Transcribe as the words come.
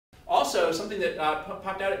Also, something that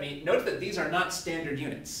popped out at me, note that these are not standard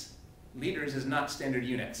units. Liters is not standard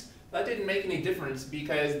units. That didn't make any difference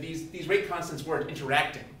because these rate constants weren't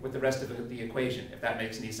interacting with the rest of the equation, if that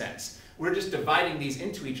makes any sense. We're just dividing these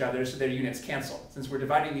into each other so their units cancel. Since we're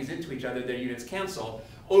dividing these into each other, their units cancel.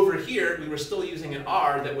 Over here, we were still using an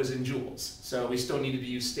R that was in joules. So we still needed to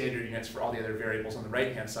use standard units for all the other variables on the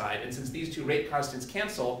right-hand side. And since these two rate constants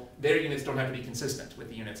cancel, their units don't have to be consistent with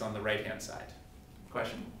the units on the right-hand side.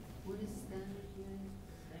 Question? What is standard unit?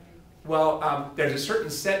 Well, there's a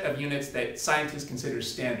certain set of units that scientists consider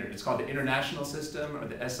standard. It's called the International System or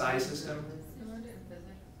the SI system.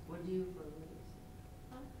 What do you for liters?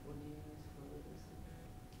 Huh? What do you use for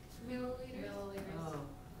liters? Milliliters. Oh.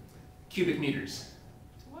 Cubic meters.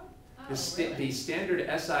 What? Oh, The standard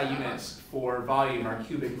SI units for volume are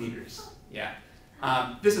cubic meters. Yeah.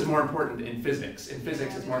 This is more important in physics. In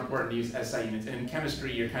physics, it's more important to use SI units. And in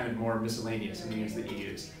chemistry, you're kind of more miscellaneous in the units that you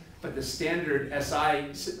use. But the standard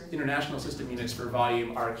SI International System units for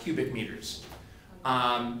volume are cubic meters.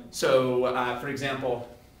 For example,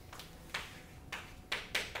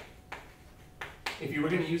 if you were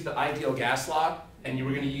going to use the ideal gas law and you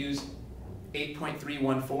were going to use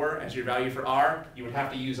 8.314 as your value for R, you would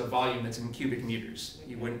have to use a volume that's in cubic meters.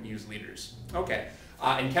 You wouldn't use liters. Okay.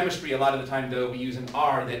 In chemistry, a lot of the time, though, we use an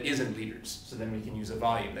R that is in liters. So then we can use a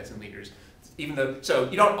volume that's in liters. So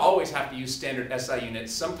you don't always have to use standard SI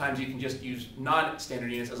units. Sometimes you can just use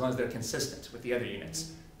non-standard units as long as they're consistent with the other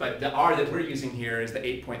units. But the R that we're using here is the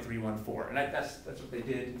 8.314. And that's what they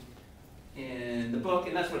did in the book,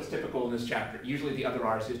 and that's what's typical in this chapter. Usually the other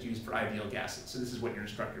R is just used for ideal gases. So this is what your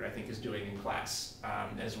instructor, I think, is doing in class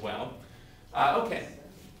as well. Okay.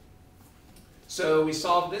 So we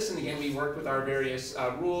solved this, and again, we worked with our various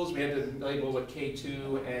rules. We had to label what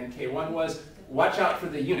K2 and K1 was. Watch out for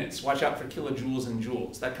the units. Watch out for kilojoules and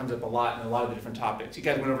joules. That comes up a lot in a lot of the different topics. You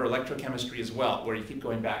guys went over electrochemistry as well, where you keep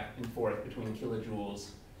going back and forth between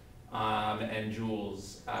kilojoules and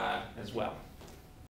joules as well.